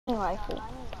rifle.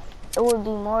 It would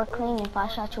be more clean if I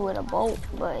shot you with a bolt,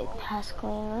 but that's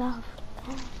clean enough.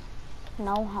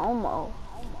 No homo.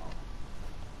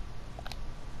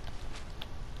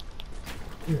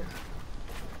 Yeah.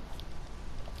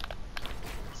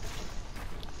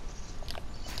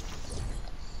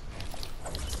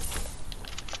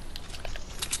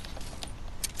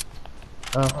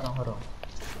 Hold on.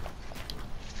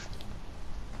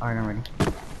 Alright, I'm ready.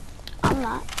 I'm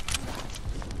not.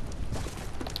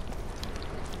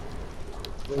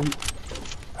 Wait.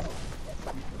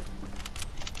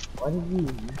 Why did you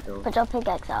use though? Put your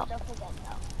pickaxe out.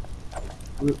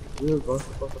 We were both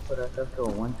supposed to put ourselves to a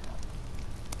 1.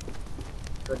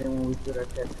 So then when we shoot our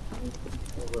text,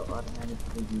 it will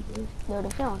automatically be good. Dude,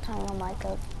 if you don't turn your mic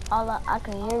up, I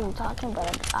can hear you talking,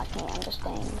 but I can't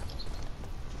understand.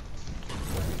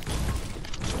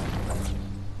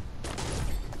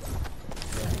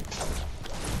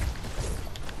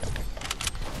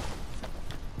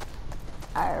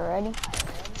 Alright, ready?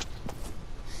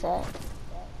 Set.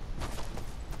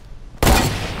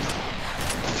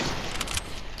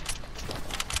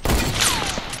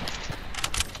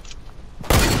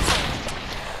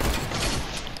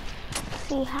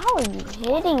 See, how are you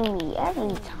hitting me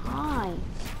every time?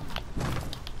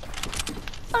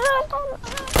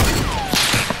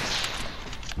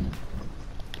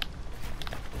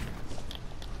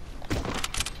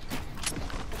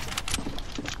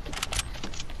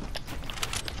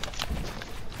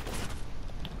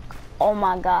 Oh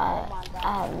my god,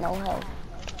 I have no health.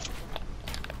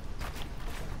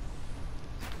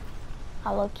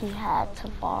 I low-key had to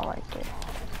fall right there.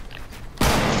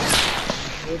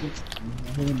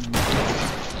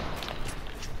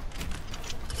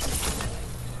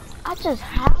 I just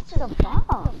had to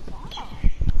fall.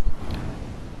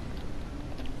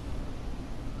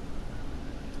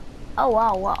 Oh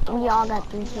wow, we all got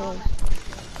 3 kills.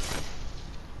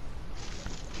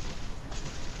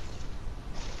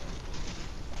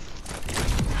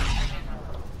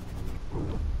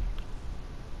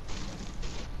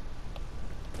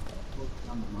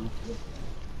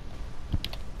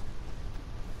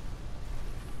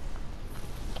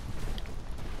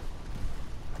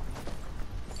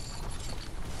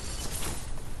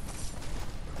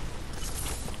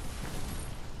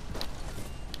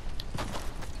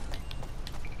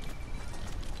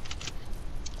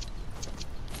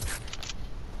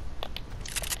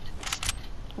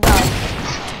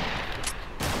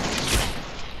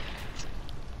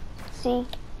 See?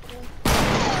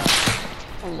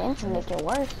 And then to make it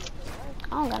worse,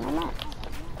 I don't got no map.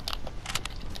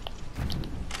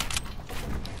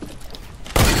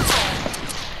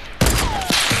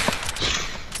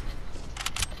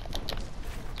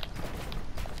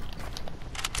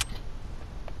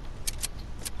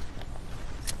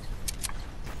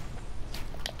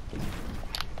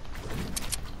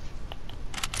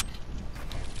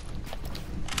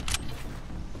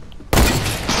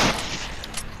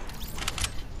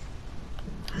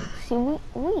 See,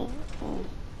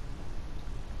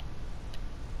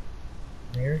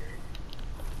 Here?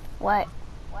 What?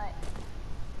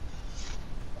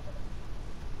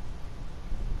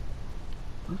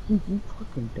 What did you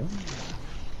fucking do?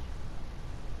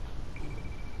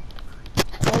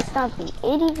 It's something.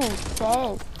 It even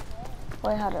says.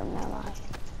 Wait, hold on, never mind.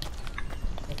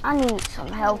 I need some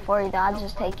help for you. I'll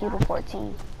just take you to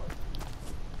 14.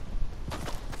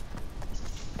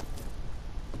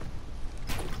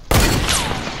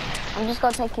 I'm just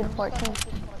gonna take you to 14.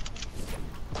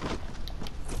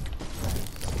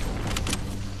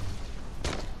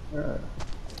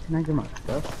 Can I get my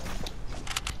stuff?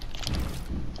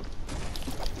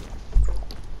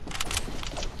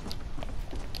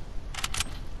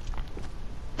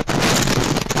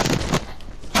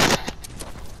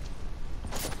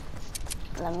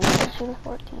 Let me get you to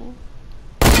 14.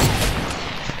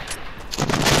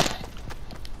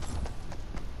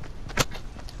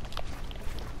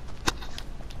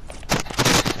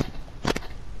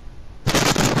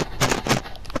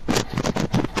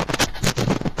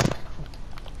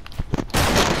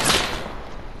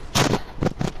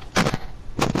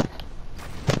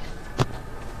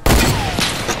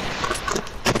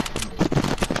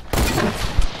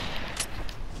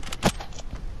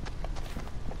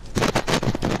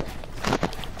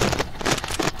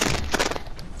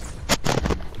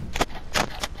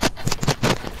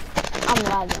 I'm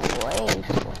lagging way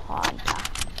too hard.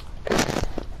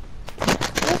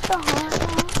 What's the hard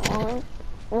one?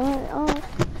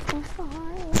 What's the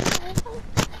hard one?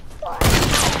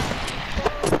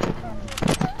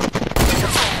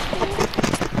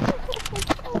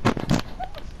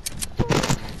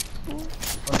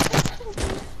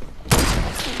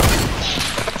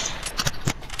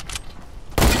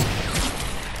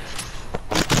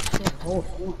 whole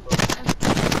food, bro.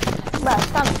 Bro,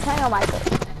 stop turning on my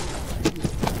foot.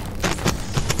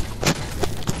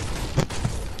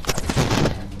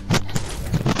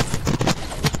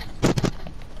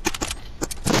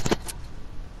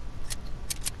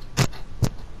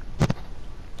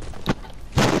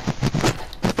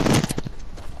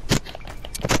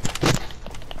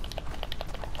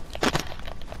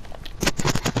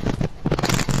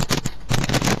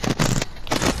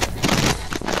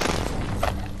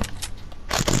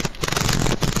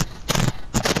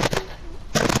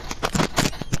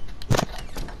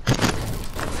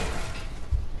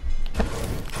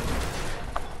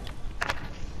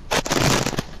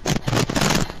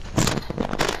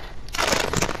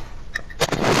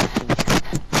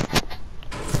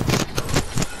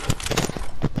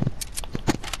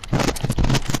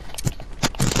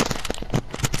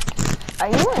 Are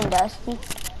you in Dusty?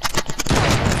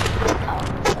 Oh,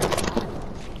 that's not.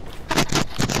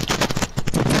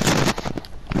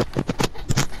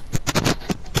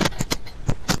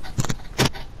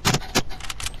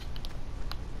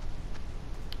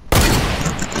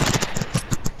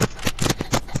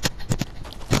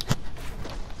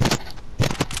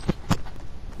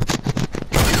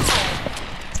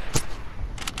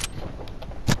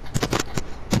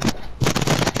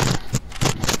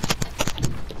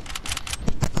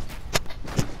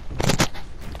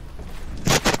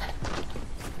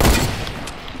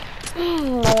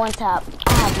 No one tap.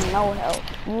 I have no help.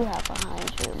 You have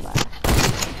 100, bro.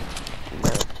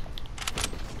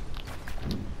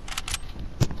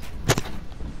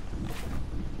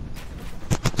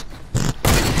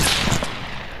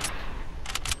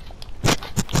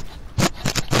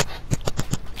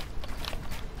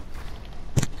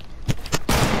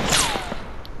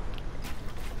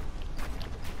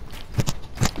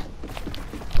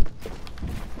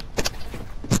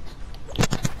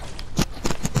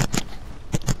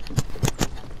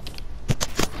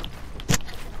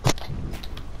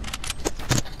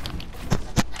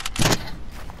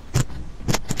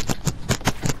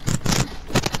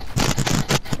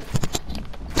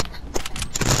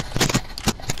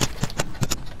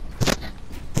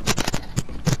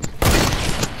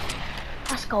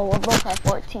 Let's go. We're both at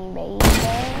 14, baby.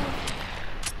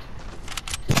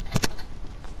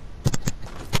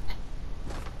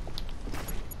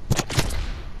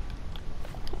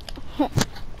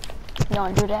 You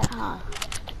don't do that, huh?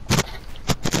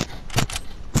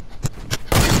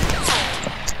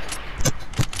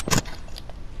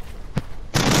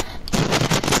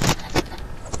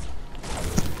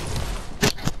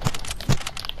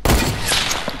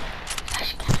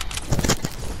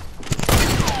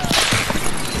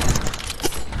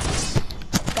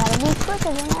 Gotta be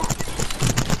quicker than that.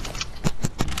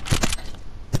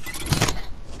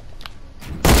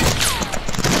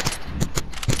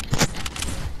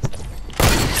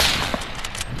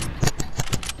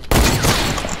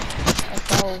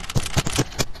 Let's go.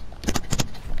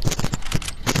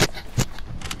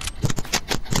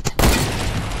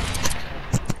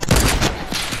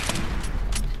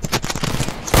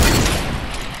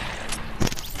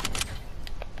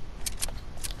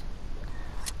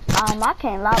 I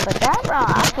can't lie, but that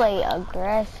round I played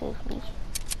aggressively.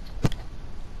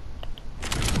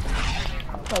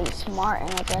 I played smart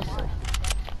and aggressive.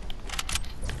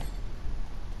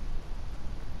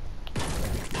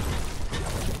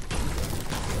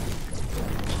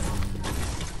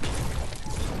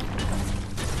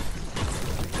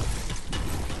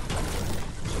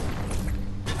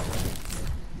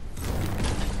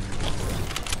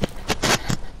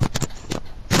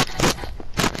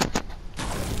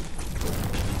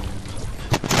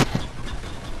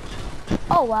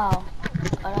 Oh wow.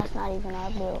 Oh, that's not even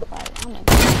our build fight.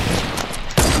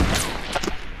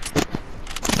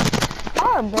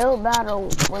 Our build battle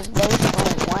was based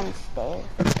on one stair.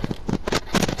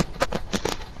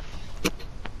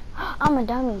 I'm a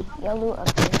dummy. Yo, loot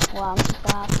up there. Well, I'm just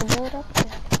gonna have to build up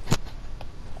there.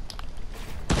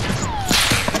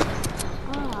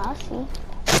 Oh, I see.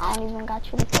 I don't even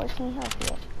got you to 14 health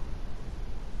yet.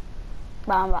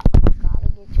 But I'm about to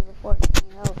get you to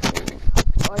 14 health, dude.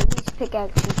 Or at least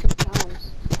pickaxe you 2 times.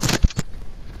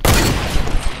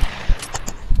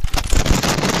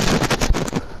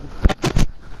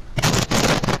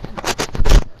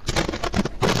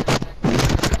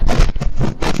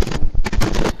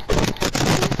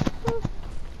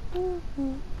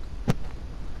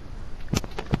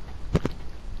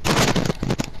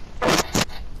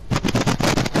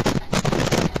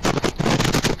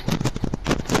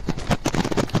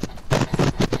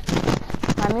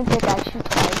 Let me pickaxe you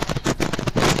twice.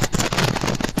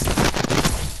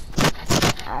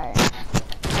 Alright.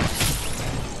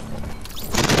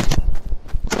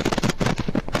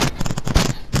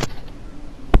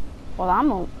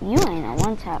 You ain't a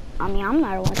one tap. I mean, I'm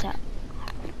not a one tap.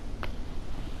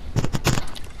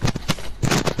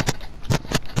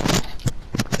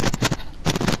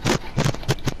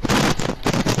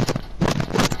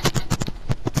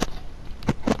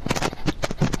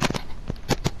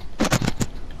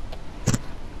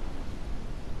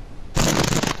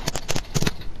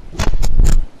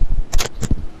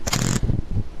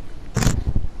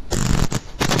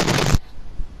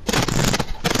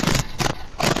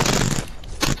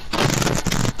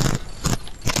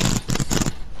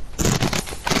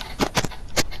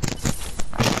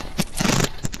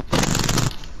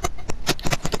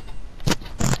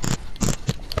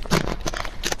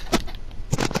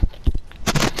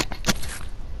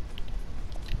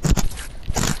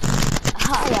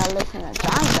 Oh, yeah, listen to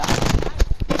John John.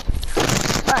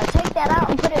 Alright, take that out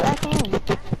and put it back in.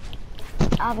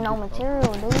 I have no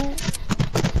material, dude.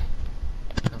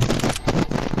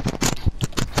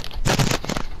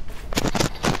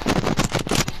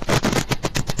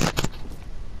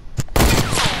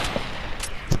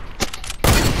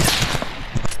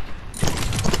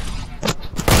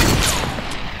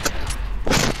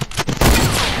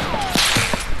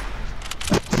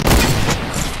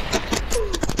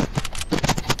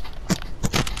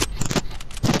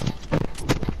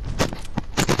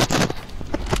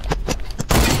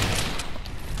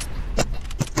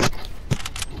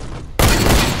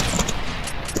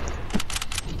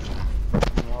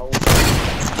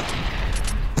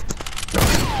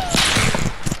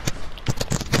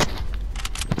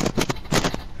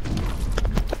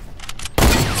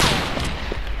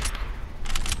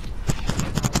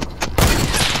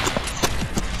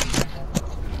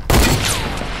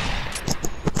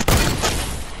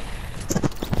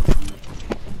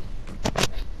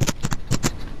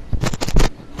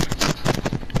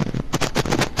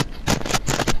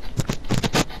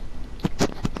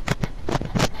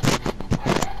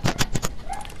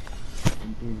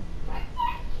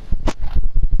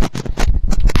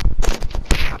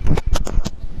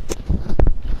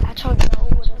 I told you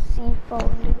with a C4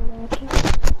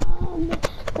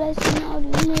 blessing all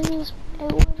these niggas,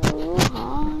 it was a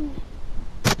Wuhan.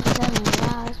 Telling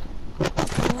lies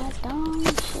on that dumb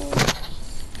shit.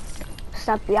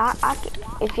 Stop, y'all.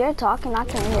 If you're talking, I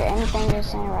can't hear anything you're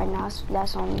saying right now.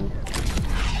 That's on me.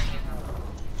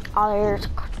 All I hear is.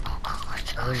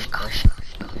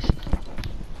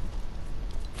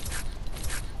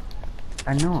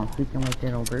 I know, I'm speaking like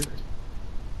that on purpose.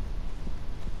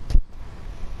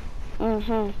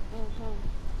 Hold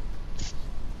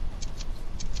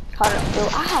up,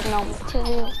 dude. I have no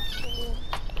material.